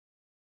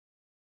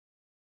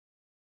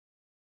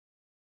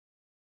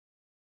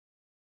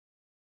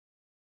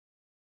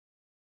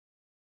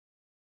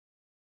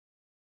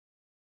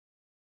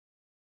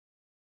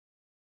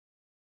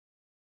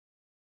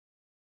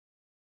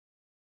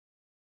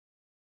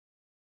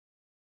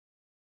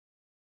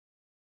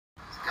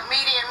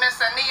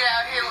Anita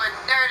out here with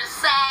Dirty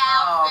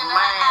South in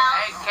the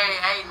house.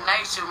 A.K.A.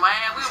 Nation,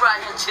 man. We right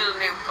here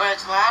chilling in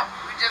Punchline.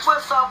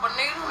 What's up,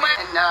 Anita,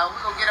 man? And we're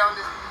going to get on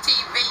this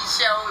TV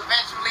show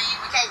eventually.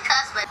 We can't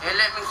cuss, but... And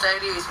let me say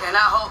this, and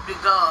I hope to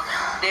God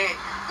that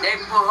they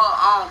put her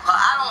on,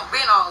 because I don't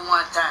been on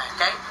one time,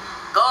 okay?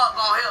 God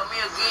gonna help me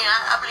again.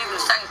 I believe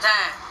in the second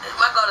time.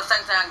 My God, the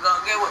second time,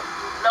 God, get what?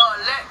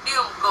 Lord, let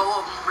them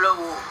go up and blow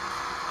up.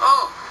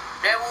 Oh,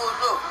 that was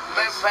up.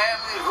 Baby,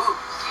 family, who?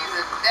 She's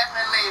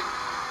definitely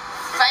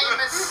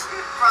famous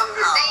from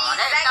the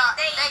stage.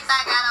 They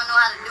think I don't know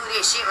how to do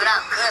this shit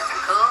without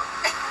cussing, cool?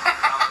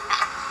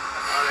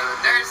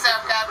 Dirty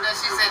South got there.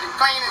 She said the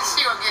cleanest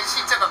she'll get.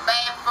 She took a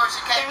bath before she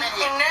came in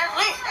here.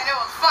 And it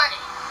was funny.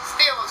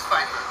 Still was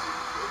funny.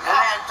 I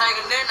had to take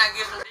a nip and I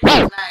get some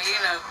dick now, you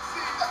know.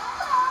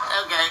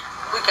 Okay,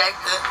 we can't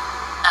cut.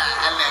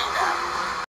 I love you, dog.